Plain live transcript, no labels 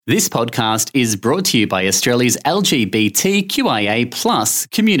This podcast is brought to you by Australia's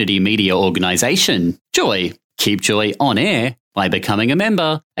LGBTQIA+ community media organisation, Joy. Keep Joy on air by becoming a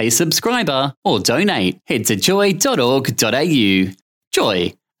member, a subscriber, or donate. Head to joy.org.au.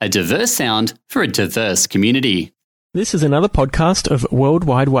 Joy, a diverse sound for a diverse community. This is another podcast of World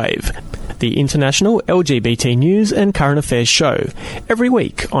Wide Wave, the international LGBT news and current affairs show, every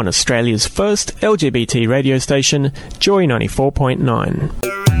week on Australia's first LGBT radio station, Joy 94.9.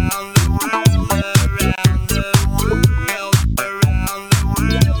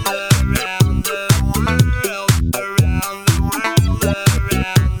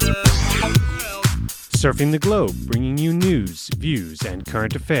 Surfing the globe, bringing you news, views, and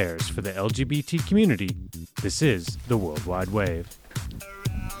current affairs for the LGBT community. This is the World Wide Wave.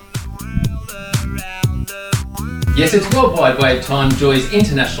 Yes, it's World Wide Wave time, Joy's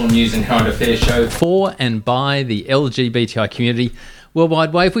international news and current affairs show for and by the LGBTI community. World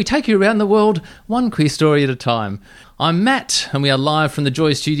Wide Wave, we take you around the world, one queer story at a time. I'm Matt, and we are live from the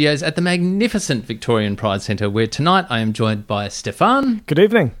Joy Studios at the magnificent Victorian Pride Centre, where tonight I am joined by Stefan. Good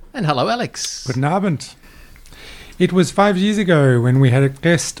evening. And hello, Alex. Guten Abend. It was 5 years ago when we had a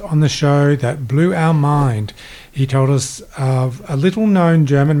guest on the show that blew our mind. He told us of a little-known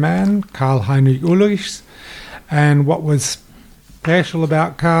German man, Karl-Heinrich Ulrichs, and what was special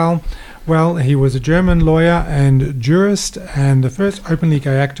about Karl. Well, he was a German lawyer and jurist and the first openly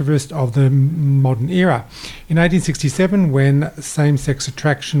gay activist of the modern era. In 1867, when same-sex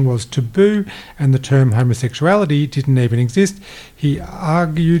attraction was taboo and the term homosexuality didn't even exist, he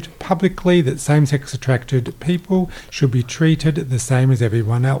argued publicly that same-sex attracted people should be treated the same as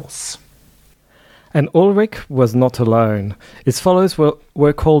everyone else. And Ulrich was not alone. His followers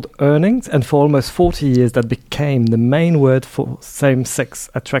were called Urnings, and for almost 40 years that became the main word for same-sex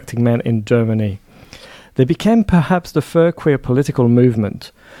attracting men in Germany. They became perhaps the first queer political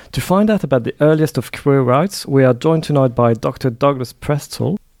movement. To find out about the earliest of queer rights, we are joined tonight by Dr. Douglas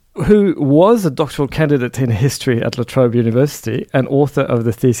Pretzel, who was a doctoral candidate in history at La Trobe University and author of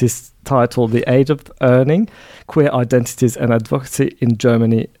the thesis titled The Age of Urning, Queer Identities and Advocacy in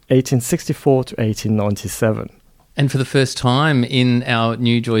Germany, 1864 to 1897. And for the first time in our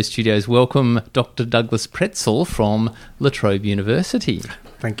new Joy Studios, welcome Dr. Douglas Pretzel from La Trobe University.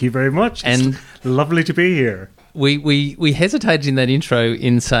 Thank you very much. It's lovely to be here. We hesitated in that intro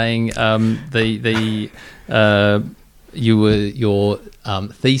in saying your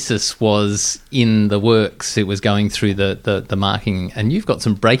thesis was in the works. It was going through the marking, and you've got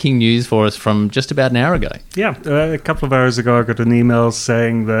some breaking news for us from just about an hour ago. Yeah, a couple of hours ago I got an email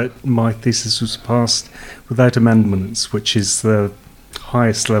saying that my thesis was passed without amendments, which is the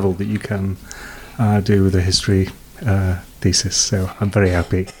highest level that you can do with a history thesis. So I'm very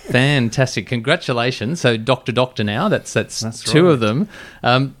happy. Fantastic. Congratulations. So Doctor now, that's two right. of them.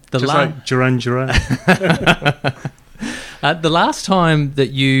 Like Duran Duran. The last time that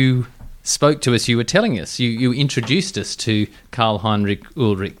you spoke to us, you were telling us, you introduced us to Karl-Heinrich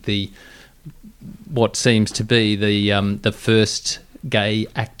Ulrich, what seems to be the first gay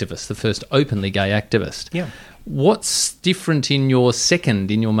activist, the first openly gay activist. Yeah. What's different in your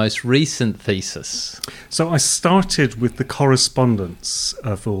most recent thesis? So I started with the correspondence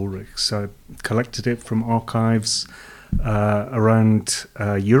of Ulrich. So I collected it from archives around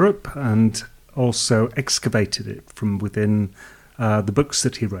Europe and also excavated it from within the books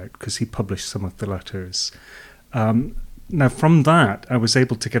that he wrote, because he published some of the letters. Now, from that, I was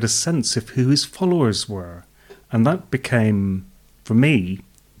able to get a sense of who his followers were. And that became, for me,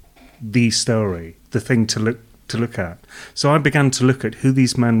 the story, the thing to look at. So I began to look at who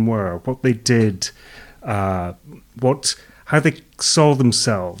these men were, what they did, how they saw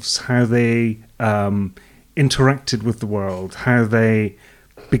themselves, how they interacted with the world, how they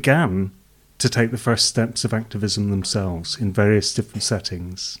began to take the first steps of activism themselves in various different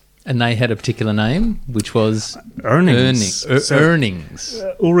settings. And they had a particular name, which was Urnings. Urnings.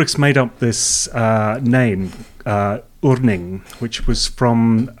 Ulrichs made up this name, Urning, which was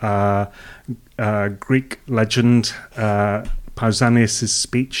from Greek legend, Pausanias'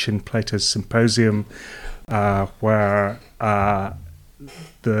 speech in Plato's Symposium, where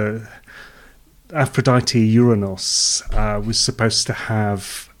the Aphrodite Uranos was supposed to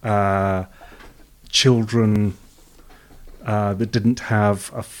have children that didn't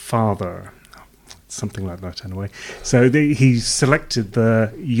have a father, something like that anyway. So he selected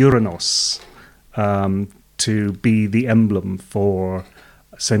the Uranos to be the emblem for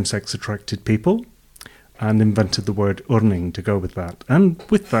same-sex attracted people, and invented the word Urning to go with that. And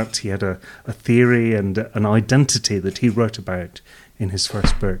with that, he had a theory and an identity that he wrote about in his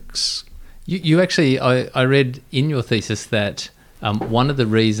first books. You actually, I read in your thesis that one of the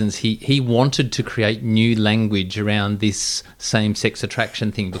reasons he wanted to create new language around this same-sex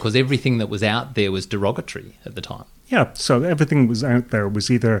attraction thing, because everything that was out there was derogatory at the time. Yeah, so everything that was out there was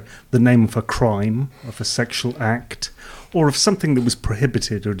either the name of a crime, of a sexual act, or of something that was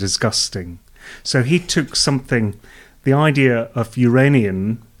prohibited or disgusting. So he took something, the idea of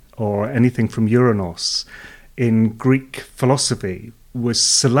Uranian, or anything from Uranos, in Greek philosophy was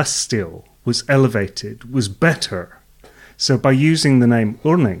celestial, was elevated, was better. So by using the name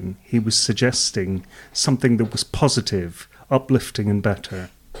Urning, he was suggesting something that was positive, uplifting and better.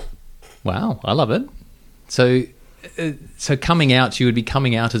 Wow, I love it. So coming out, you would be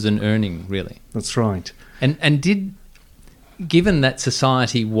coming out as an Urning, really. That's right. And given that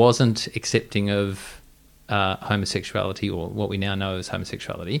society wasn't accepting of homosexuality, or what we now know as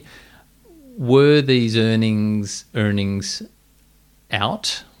homosexuality, were these earnings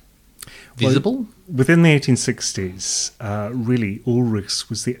out, visible? Well, within the 1860s, really Ulrichs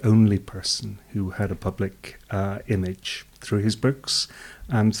was the only person who had a public image through his books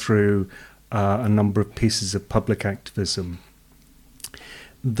and through a number of pieces of public activism.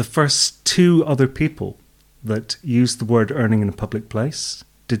 The first two other people that used the word earning in a public place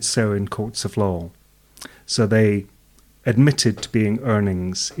did so in courts of law. So they admitted to being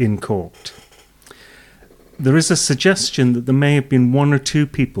earnings in court. There is a suggestion that there may have been one or two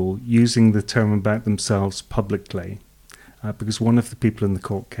people using the term about themselves publicly, because one of the people in the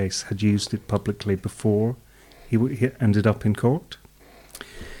court case had used it publicly before he ended up in court.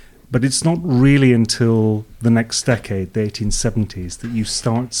 But it's not really until the next decade, the 1870s, that you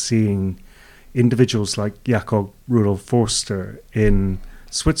start seeing individuals like Jakob Rudolf Forster in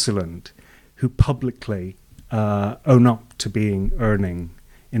Switzerland who publicly own up to being earning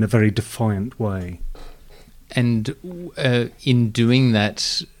in a very defiant way. And in doing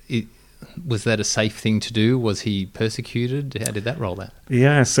that, was that a safe thing to do? Was he persecuted? How did that roll out?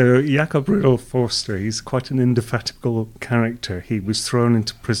 Yeah, so Jakob Rudolf Forster, he's quite an indefatigable character. He was thrown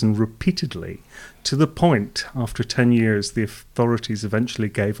into prison repeatedly, to the point, after 10 years, the authorities eventually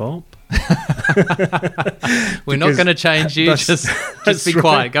gave up. We're not going to change you, just be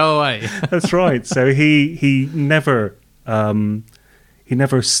quiet, go away. That's right. So he never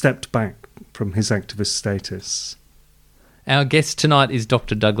stepped back from his activist status. Our guest tonight is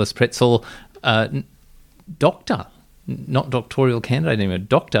Dr. Douglas Pretzel, doctor, not doctoral candidate anymore,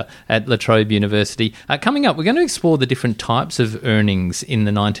 doctor at La Trobe University. Coming up, we're going to explore the different types of earnings in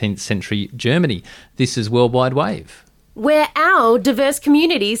the 19th century Germany. This is Worldwide Wave, where our diverse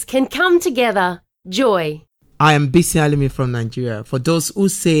communities can come together. Joy. I am Bisi Alimi from Nigeria. For those who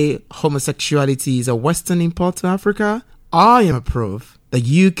say homosexuality is a Western import to Africa, I am a proof that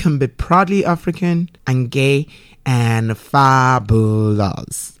you can be proudly African and gay and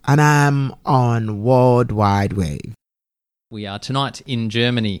fabulous. And I'm on Worldwide Wave. We are tonight in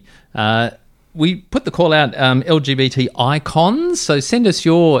Germany. We put the call out, LGBT icons. So send us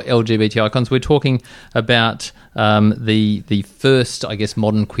your LGBT icons. We're talking about the first, I guess,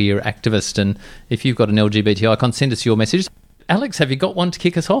 modern queer activist. And if you've got an LGBT icon, send us your message. Alex, have you got one to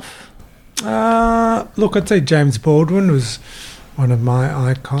kick us off? Look, I'd say James Baldwin was one of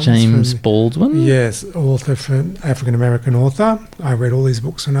my icons. James Baldwin? Yes, African-American author. I read all his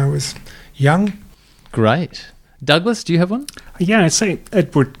books when I was young. Great. Douglas, do you have one? Yeah, I'd say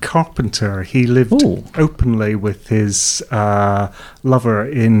Edward Carpenter. He lived openly with his lover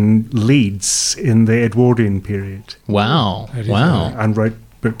in Leeds in the Edwardian period. Wow. Wow. And wrote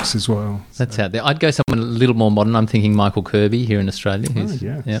books as well. That's out there. I'd go someone a little more modern. I'm thinking Michael Kirby here in Australia. Who's,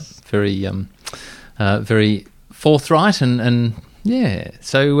 very forthright and yeah.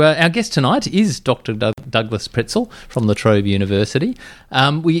 So our guest tonight is Dr. Douglas Pretzel from La Trobe University.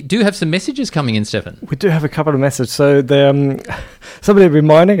 We do have some messages coming in, Stefan. We do have a couple of messages. So somebody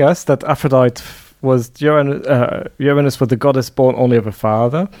reminding us that Aphrodite was Uranus was the goddess born only of a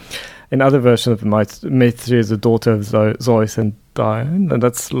father. In other versions of the myth, she is the daughter of Zeus and Dione, and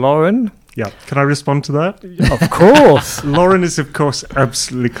that's Lauren. Yeah, can I respond to that? Of course. Lauren is, of course,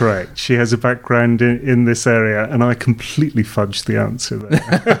 absolutely correct. She has a background in this area, and I completely fudged the answer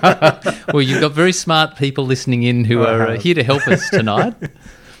there. Well, you've got very smart people listening in who are here to help us tonight.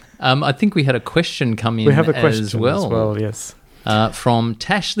 I think we had a question come in. We have a question as well, yes. From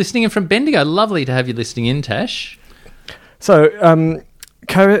Tash, listening in from Bendigo. Lovely to have you listening in, Tash. So,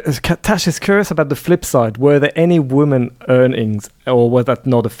 Tash is curious about the flip side. Were there any women earnings, or was that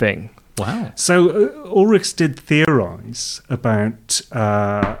not a thing? Wow. So Ulrichs did theorize about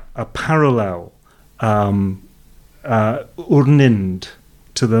a parallel urnind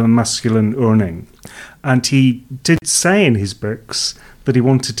to the masculine urning. And he did say in his books that he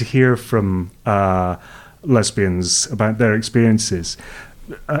wanted to hear from lesbians about their experiences.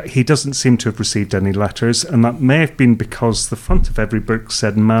 He doesn't seem to have received any letters, and that may have been because the front of every book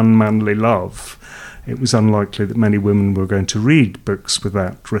said "Man, Manly Love." It was unlikely that many women were going to read books with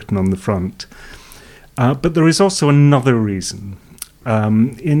that written on the front. But there is also another reason.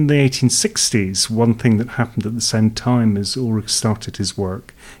 In the 1860s, one thing that happened at the same time as Ulrich started his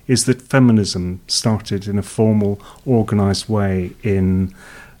work is that feminism started in a formal, organised way in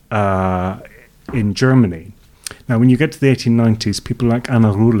Germany. Now, when you get to the 1890s, people like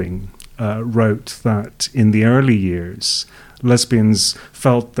Anna Rühling wrote that in the early years, lesbians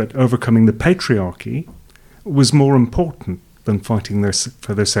felt that overcoming the patriarchy was more important than fighting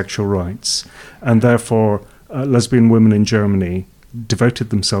for their sexual rights, and therefore lesbian women in Germany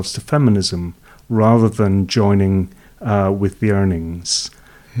devoted themselves to feminism rather than joining with the Urnings.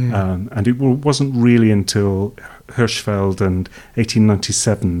 And it wasn't really until Hirschfeld and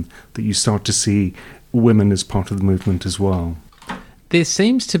 1897 that you start to see women as part of the movement as well. There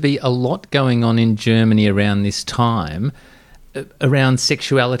seems to be a lot going on in Germany around this time, around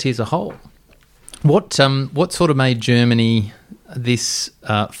sexuality as a whole. What sort of made Germany this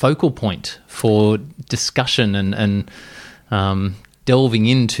focal point for discussion and delving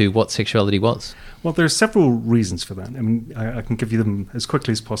into what sexuality was? Well, there are several reasons for that. I mean, I can give you them as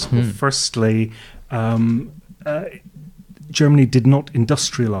quickly as possible. Firstly, Germany did not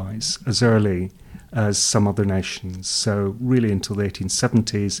industrialize as early as some other nations. So really until the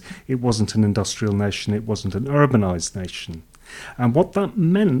 1870s, it wasn't an industrial nation, it wasn't an urbanized nation. And what that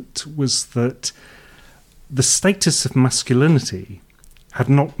meant was that the status of masculinity had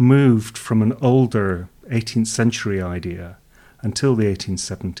not moved from an older 18th century idea until the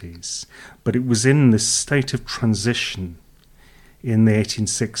 1870s, but it was in this state of transition in the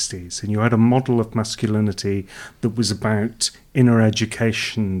 1860s, and you had a model of masculinity that was about inner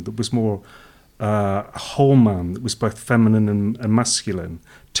education, that was more a whole man, that was both feminine and masculine,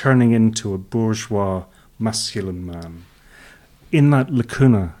 turning into a bourgeois masculine man. In that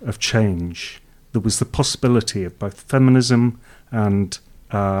lacuna of change, there was the possibility of both feminism and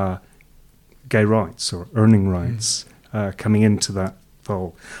gay rights or earning rights coming into that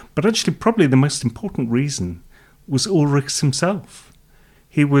fold. But actually, probably the most important reason was Ulrich himself.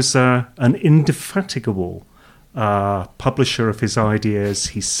 He was an indefatigable publisher of his ideas.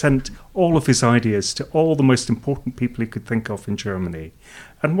 He sent all of his ideas to all the most important people he could think of in Germany.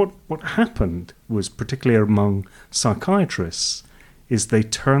 And what happened was, particularly among psychiatrists, is they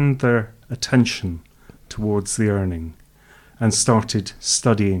turned their attention towards the Urning and started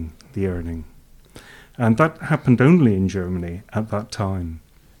studying the Urning. And that happened only in Germany at that time.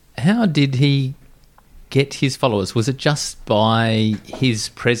 How did he get his followers? Was it just by his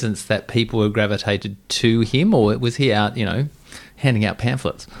presence that people were gravitated to him, or was he out, handing out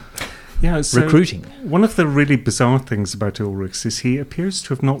pamphlets? Yeah, so recruiting. One of the really bizarre things about Ulrich is he appears to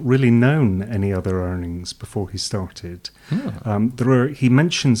have not really known any other Urnings before he started. He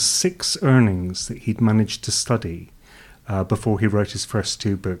mentions 6 Urnings that he'd managed to study before he wrote his first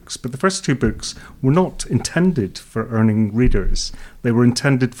 2 books. But the first 2 books were not intended for Urning readers. They were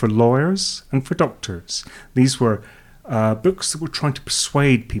intended for lawyers and for doctors. These were books that were trying to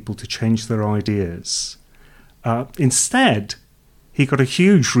persuade people to change their ideas. Instead, he got a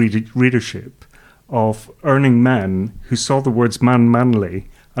huge readership of Urning men who saw the words "man, manly"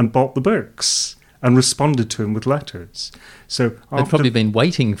 and bought the books and responded to him with letters. So they've probably been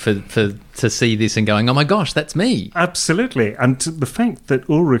waiting to see this and going, "Oh my gosh, that's me!" Absolutely, and the fact that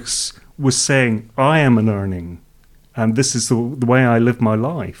Ulrich was saying, "I am an Urning, and this is the way I live my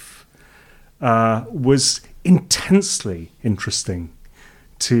life," was intensely interesting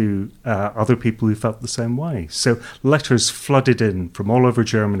to other people who felt the same way. So letters flooded in from all over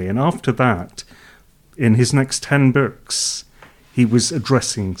Germany, and after that, in his next 10 books, he was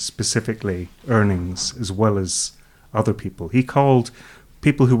addressing specifically Urnings as well as other people. He called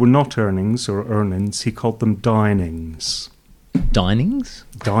people who were not Urnings or Urnins, he called them Dinings. Dinings?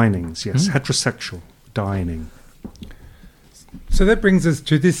 Dinings, yes. Heterosexual dining. So that brings us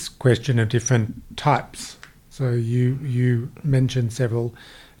to this question of different types. So you mentioned several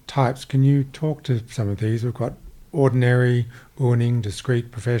types. Can you talk to some of these? We've got ordinary, Urning, discreet,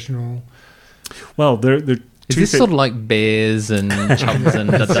 professional. Well, is this sort of like bears and chums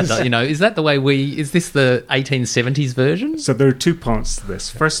and is that the way is this the 1870s version? So there are 2 parts to this.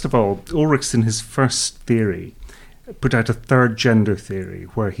 First of all, Ulrich in his first theory put out a third gender theory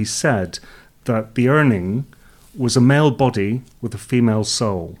where he said that the Urning was a male body with a female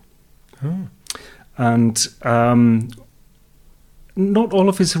soul. And not all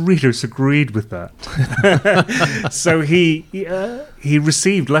of his readers agreed with that. So he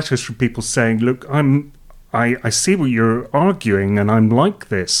received letters from people saying, "Look, I see what you're arguing, and I'm like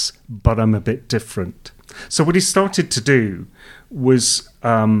this, but I'm a bit different. So what he started to do was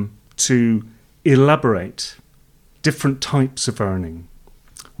to elaborate different types of earning,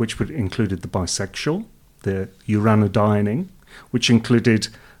 which would included the bisexual, the uranodining, which included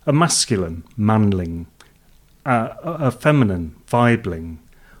a masculine, manling, a feminine, vibling,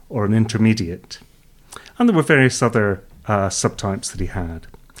 or an intermediate. And there were various other subtypes that he had.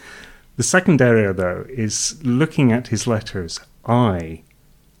 The second area, though, is looking at his letters. I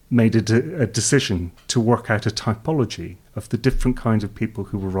made a decision to work out a typology of the different kinds of people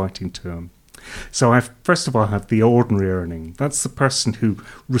who were writing to him. So first of all, I have the ordinary earning. That's the person who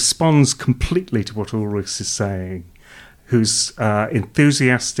responds completely to what Ulrich is saying, who's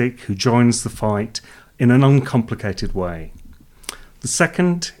enthusiastic, who joins the fight in an uncomplicated way. The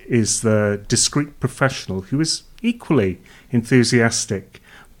second is the discreet professional, who is equally enthusiastic,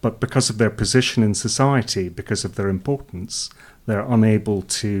 but because of their position in society, because of their importance, they're unable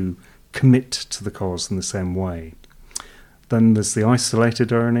to commit to the cause in the same way. Then there's the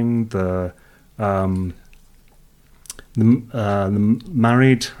isolated earning, the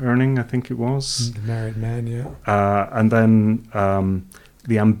married earning, I think it was. The married man, yeah. And then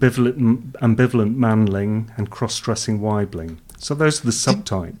the ambivalent manling and cross-dressing wibling. So those are the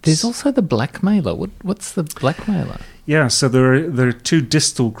subtypes. There's also the blackmailer. What's the blackmailer? Yeah, so there are two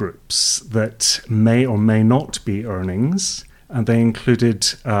distal groups that may or may not be earnings, and they included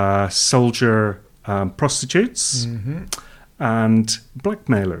soldier prostitutes and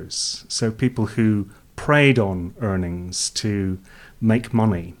blackmailers, so people who preyed on earnings to make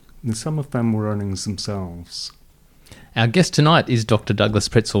money. And some of them were earnings themselves. Our guest tonight is Dr. Douglas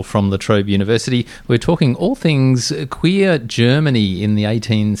Pretzel from La Trobe University. We're talking all things queer Germany in the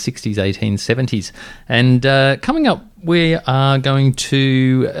 1860s, 1870s. And coming up, we are going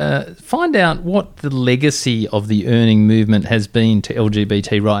to find out what the legacy of the earning movement has been to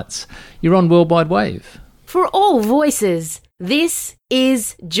LGBT rights. You're on Worldwide Wave. For all voices, this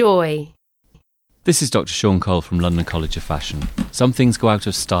is Joy. This is Dr. Sean Cole from London College of Fashion. Some things go out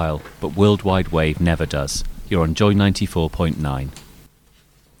of style, but Worldwide Wave never does. You're on Joy 94.9.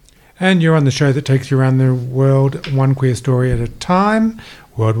 And you're on the show that takes you around the world, one queer story at a time,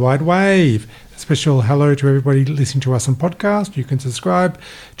 Worldwide Wave. A special hello to everybody listening to us on podcast. You can subscribe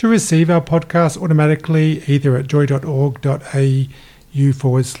to receive our podcast automatically either at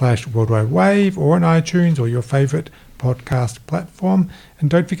joy.org.au/Worldwide Wave or on iTunes or your favourite podcast platform. And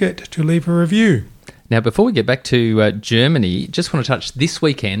don't forget to leave a review. Now, before we get back to Germany, just want to touch this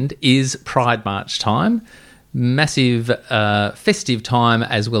weekend is Pride March time. Massive festive time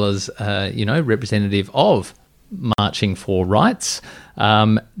as well as, representative of marching for rights.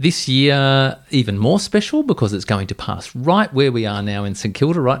 This year, even more special because it's going to pass right where we are now in St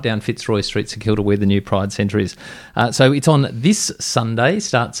Kilda, right down Fitzroy Street, St Kilda, where the new Pride Centre is. So it's on this Sunday,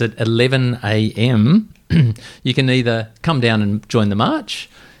 starts at 11 a.m. You can either come down and join the march,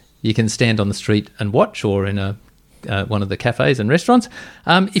 you can stand on the street and watch, or in one of the cafes and restaurants.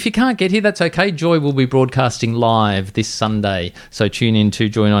 If you can't get here, that's okay. Joy will be broadcasting live this Sunday, so tune in to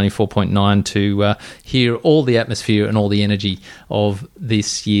Joy 94.9 to hear all the atmosphere and all the energy of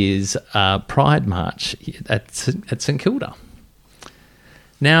this year's Pride March at St Kilda.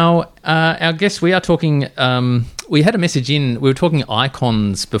 Now, our guests, we are talking, we had a message in, we were talking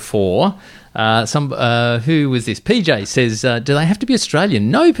icons before. Who was this? PJ says, do they have to be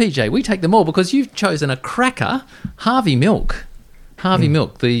Australian? No, PJ, we take them all because you've chosen a cracker, Harvey Milk. Harvey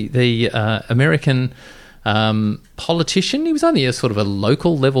Milk, the American politician. He was only a sort of a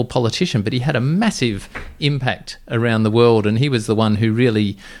local level politician, but he had a massive impact around the world, and he was the one who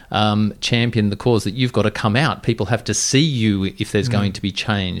really championed the cause that you've got to come out. People have to see you if there's going to be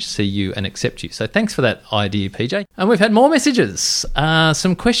change, see you and accept you. So thanks for that idea, PJ. And we've had more messages.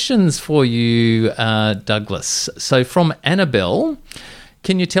 Some questions for you, Douglas. So from Annabelle,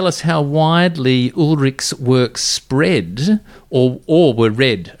 can you tell us how widely Ulrich's works spread or were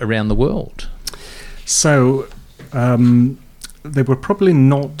read around the world? So they were probably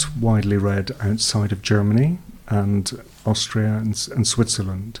not widely read outside of Germany and Austria and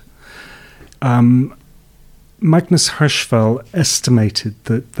Switzerland. Magnus Hirschfeld estimated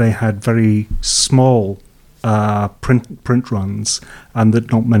that they had very small print runs and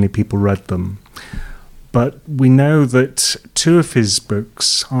that not many people read them. But we know that two of his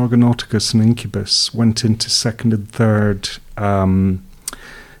books, Argonauticus and Incubus, went into second and third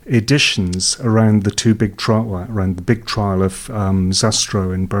editions around the big trial of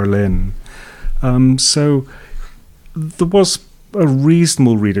Zastrow in Berlin. So there was a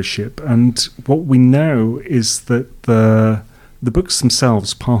reasonable readership, and what we know is that the books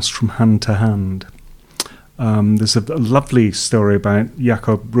themselves passed from hand to hand. There's a lovely story about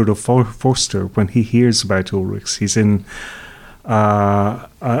Jakob Rudolf Forster when he hears about Ulrichs. He's in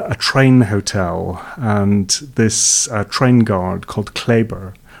a train hotel, and this train guard called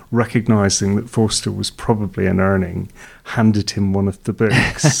Kleber, recognising that Forster was probably an Urning, handed him one of the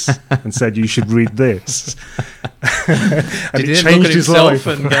books and said, "You should read this." And Did it he then changed look at his himself life.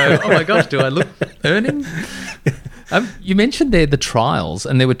 and go, "Oh my gosh, do I look Urning?" You mentioned there the trials,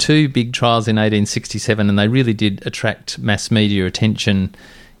 and there were two big trials in 1867, and they really did attract mass media attention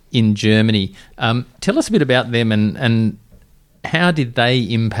in Germany. Tell us a bit about them, and how did they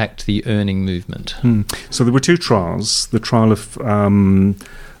impact the Urning movement? So there were two trials. The trial of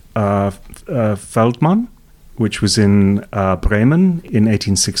Feldman, which was in Bremen in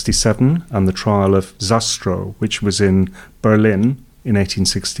 1867, and the trial of Zastrow, which was in Berlin in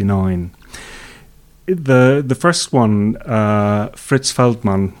 1869. The first one, Fritz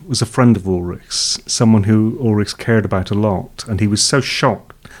Feldman, was a friend of Ulrichs, someone who Ulrichs cared about a lot, and he was so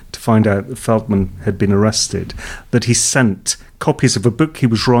shocked to find out that Feldman had been arrested that he sent copies of a book he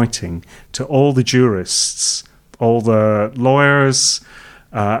was writing to all the jurists, all the lawyers,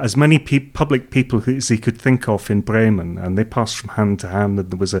 as many public people as he could think of in Bremen, and they passed from hand to hand.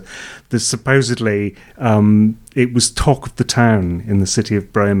 And there's supposedly it was talk of the town in the city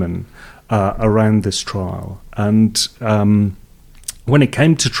of Bremen around this trial. And when it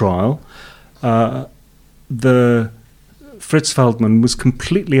came to trial, the Fritz Feldman was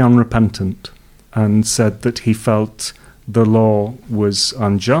completely unrepentant and said that he felt the law was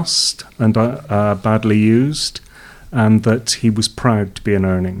unjust and badly used, and that he was proud to be an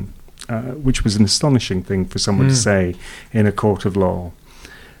Urning, which was an astonishing thing for someone to say in a court of law.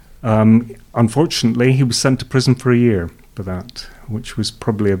 Unfortunately, he was sent to prison for a year for that, which was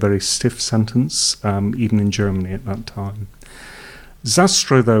probably a very stiff sentence, even in Germany at that time.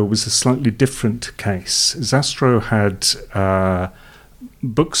 Zastrow, though, was a slightly different case. Zastrow had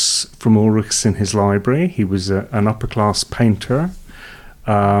books from Ulrichs in his library. He was an upper-class painter.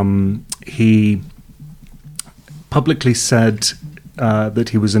 He publicly said that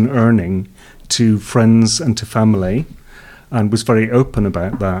he was an Urning to friends and to family, and was very open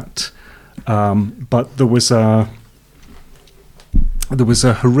about that. But there was a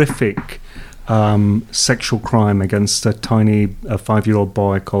horrific sexual crime against a 5-year-old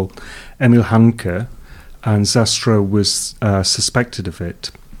boy called Emil Hanke, and Zastrow was suspected of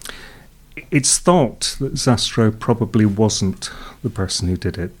it. It's thought that Zastrow probably wasn't the person who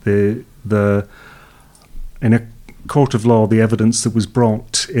did it. In a court of law, the evidence that was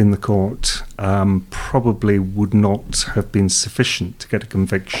brought in the court probably would not have been sufficient to get a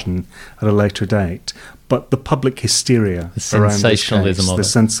conviction at a later date. But the public hysteria around this case, the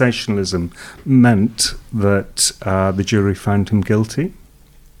sensationalism meant that the jury found him guilty.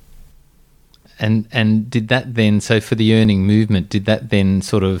 And did that then, so for the Urning movement,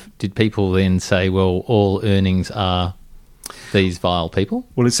 did people then say, well, all Urnings are these vile people?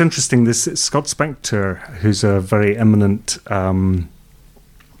 Well, it's interesting. This Scott Spector, who's a very eminent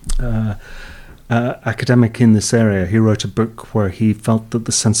academic in this area, he wrote a book where he felt that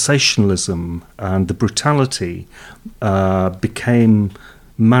the sensationalism and the brutality became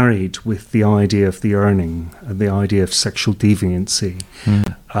married with the idea of the Urning and the idea of sexual deviancy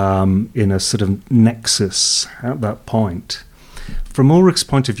in a sort of nexus at that point. From Ulrich's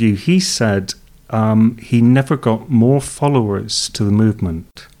point of view, he said he never got more followers to the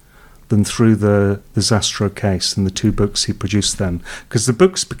movement than through the Zastrow case and the two books he produced then, because the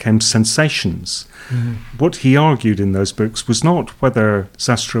books became sensations. What he argued in those books was not whether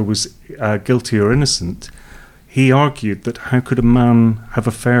Zastrow was guilty or innocent. He argued that how could a man have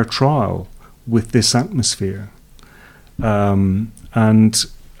a fair trial with this atmosphere? And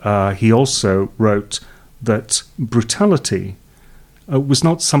he also wrote that brutality was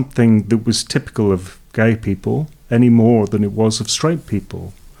not something that was typical of gay people any more than it was of straight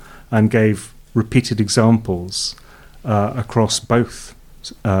people, and gave repeated examples across both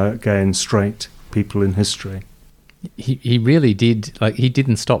gay and straight people in history. He really did, he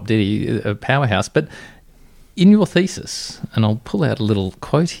didn't stop, did he? A powerhouse. But in your thesis, and I'll pull out a little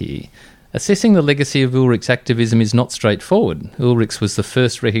quote here, assessing the legacy of Ulrich's activism is not straightforward. Ulrichs was the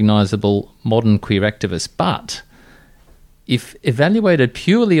first recognisable modern queer activist, but if evaluated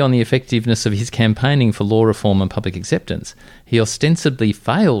purely on the effectiveness of his campaigning for law reform and public acceptance, he ostensibly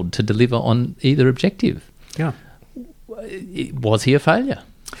failed to deliver on either objective. Yeah. Was he a failure?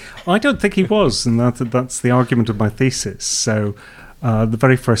 I don't think he was, and that's the argument of my thesis. So the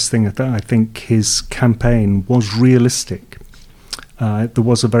very first thing, I think his campaign was realistic. there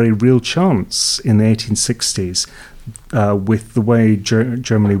was a very real chance in the 1860s, with the way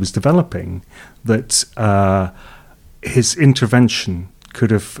Germany was developing, that his intervention could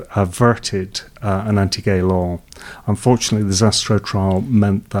have averted an anti-gay law. Unfortunately, the Zastrow trial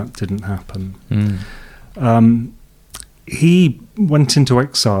meant that didn't happen. He went into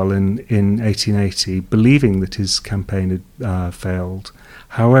exile in 1880, believing that his campaign had failed.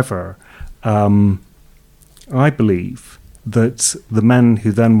 However, I believe that the men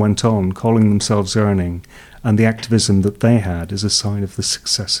who then went on, calling themselves Urning, and the activism that they had is a sign of the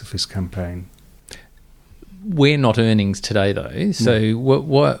success of his campaign. We're not Urnings today, though. So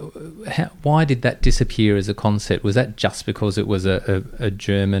why did that disappear as a concept? Was that just because it was a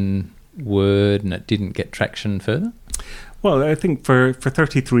German word and it didn't get traction further? Well, I think for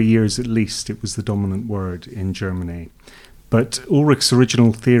 33 years at least it was the dominant word in Germany. But Ulrich's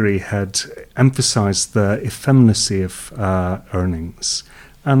original theory had emphasised the effeminacy of Urnings,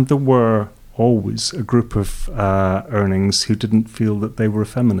 and there were always a group of Urnings who didn't feel that they were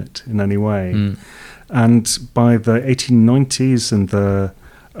effeminate in any way. And by the 1890s and the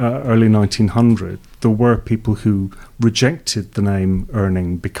early 1900s, there were people who rejected the name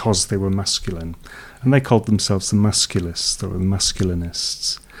Urning because they were masculine, and they called themselves the masculists or the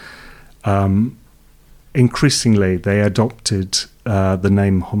masculinists. Increasingly, they adopted the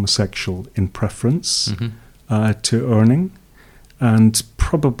name homosexual in preference to Urning, and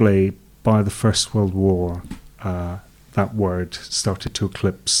probably by the First World War, that word started to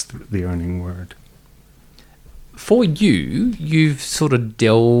eclipse the Urning word. For you, you've sort of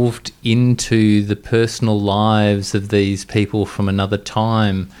delved into the personal lives of these people from another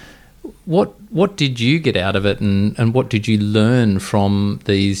time. What did you get out of it, and what did you learn from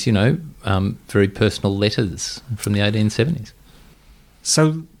these, very personal letters from the 1870s?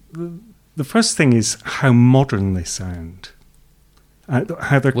 So the first thing is how modern they sound.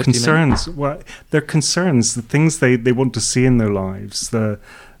 How their concerns, their concerns, the things they want to see in their lives, the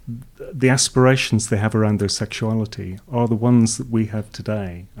aspirations they have around their sexuality are the ones that we have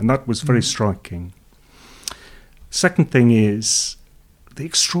today. And that was very striking. Second thing is the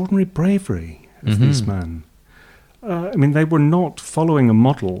extraordinary bravery of these men. They were not following a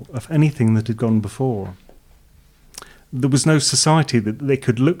model of anything that had gone before. There was no society that they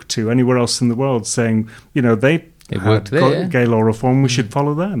could look to anywhere else in the world saying, they had gay law reform, we should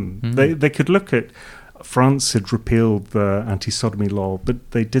follow them. They could look at France had repealed the anti-sodomy law, but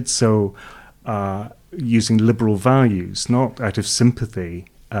they did so using liberal values, not out of sympathy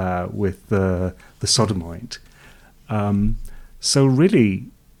with the sodomite. So really,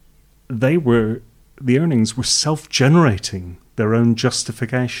 the Urnings were self-generating their own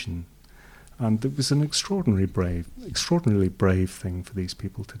justification, and it was an extraordinarily brave thing for these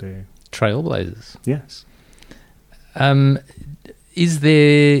people to do. Trailblazers. Yes. Is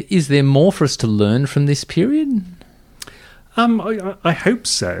there more for us to learn from this period? I hope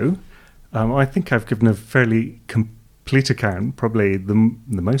so. I think I've given a fairly complete account, probably the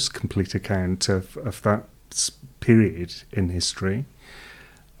most complete account of that period in history.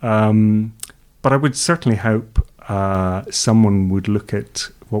 But I would certainly hope someone would look at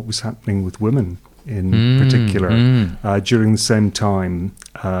what was happening with women in particular during the same time.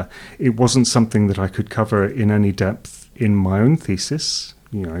 It wasn't something that I could cover in any depth in my own thesis.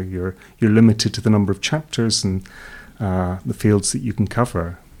 You're limited to the number of chapters and the fields that you can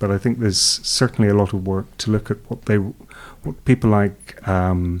cover. But I think there's certainly a lot of work to look at what people like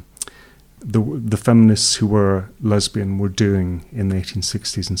the feminists who were lesbian were doing in the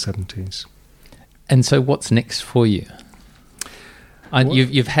 1860s and 70s. And so, what's next for you?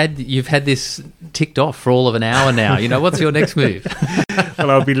 You've had this ticked off for all of an hour now. What's your next move? Well,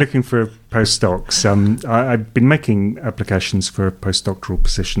 I'll be looking for postdocs. I've been making applications for postdoctoral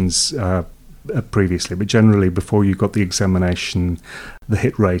positions previously, but generally before you got the examination, the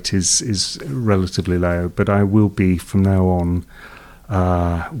hit rate is relatively low. But I will be from now on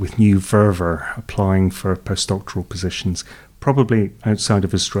with new fervour applying for postdoctoral positions, probably outside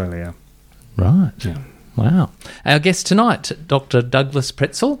of Australia. Right. Yeah. Wow. Our guest tonight, Dr. Douglas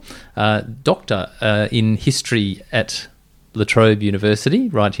Pretzel, doctor in history at La Trobe University,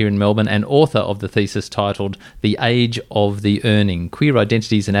 right here in Melbourne, and author of the thesis titled The Age of the Urning, Queer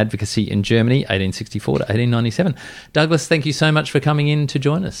Identities and Advocacy in Germany, 1864 to 1897. Douglas, thank you so much for coming in to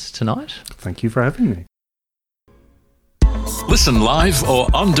join us tonight. Thank you for having me. Listen live or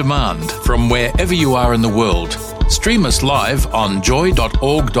on demand from wherever you are in the world. Stream us live on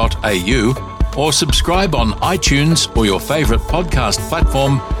joy.org.au or subscribe on iTunes or your favourite podcast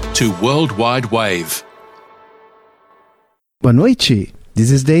platform to World Wide Wave. Boa noite.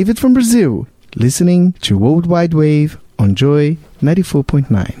 This is David from Brazil, listening to World Wide Wave on Joy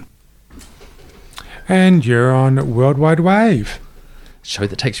 94.9. And you're on World Wide Wave. Show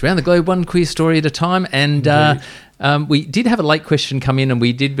that takes you around the globe, one queer story at a time. And we did have a late question come in, and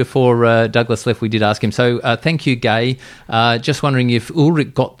we did before Douglas left, we did ask him. So thank you, Gay. Just wondering if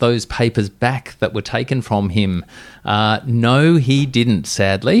Ulrich got those papers back that were taken from him. No, he didn't,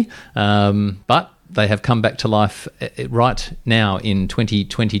 sadly. But they have come back to life right now in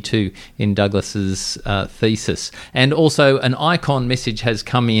 2022 in Douglas's thesis. And also an icon message has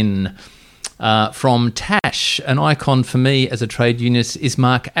come in from Tash. An icon for me as a trade unionist is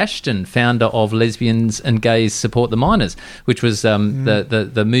Mark Ashton, founder of Lesbians and Gays Support the Miners, which was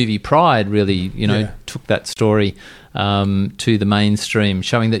the movie Pride really, took that story to the mainstream,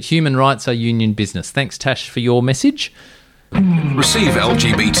 showing that human rights are union business. Thanks, Tash, for your message. Receive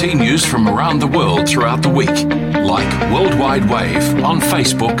LGBT news from around the world throughout the week. Like World Wide Wave on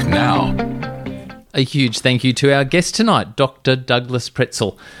Facebook now. A huge thank you to our guest tonight, Dr. Douglas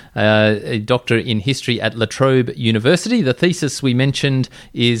Pretzel, a doctor in history at La Trobe University. The thesis we mentioned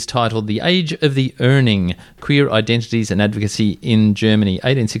is titled The Age of the Urning, Queer Identities and Advocacy in Germany,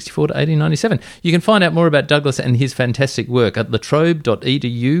 1864 to 1897. You can find out more about Douglas and his fantastic work at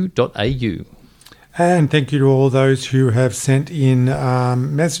latrobe.edu.au. And thank you to all those who have sent in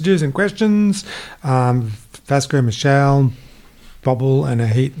messages and questions. Vasco, Michelle, Bobble, and a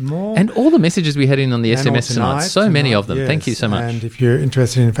heap more. And all the messages we had in on the SMS tonight. So many of them. Yes. Thank you so much. And if you're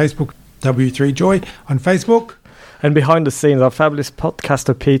interested in Facebook, W3Joy on Facebook. And behind the scenes, our fabulous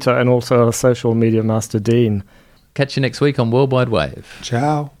podcaster Peter and also our social media master Dean. Catch you next week on World Wide Wave.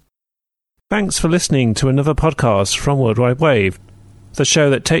 Ciao. Thanks for listening to another podcast from World Wide Wave, the show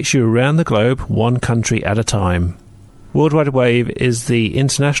that takes you around the globe, one country at a time. World Wide Wave is the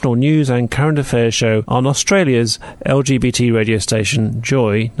international news and current affairs show on Australia's LGBT radio station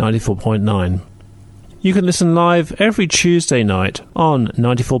Joy 94.9. You can listen live every Tuesday night on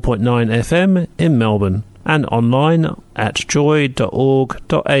 94.9 FM in Melbourne and online at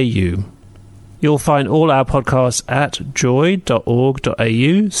joy.org.au. You'll find all our podcasts at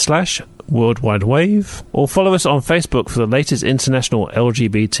joy.org.au/World Wide Wave, or follow us on Facebook for the latest international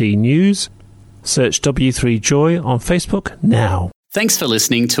LGBT news. Search W3Joy on Facebook now. Thanks for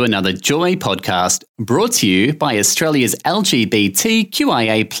listening to another Joy podcast brought to you by Australia's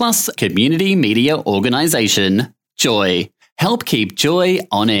LGBTQIA+ community media organisation, Joy. Help keep Joy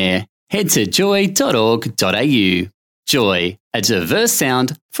on air. Head to joy.org.au. Joy, a diverse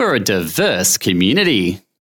sound for a diverse community.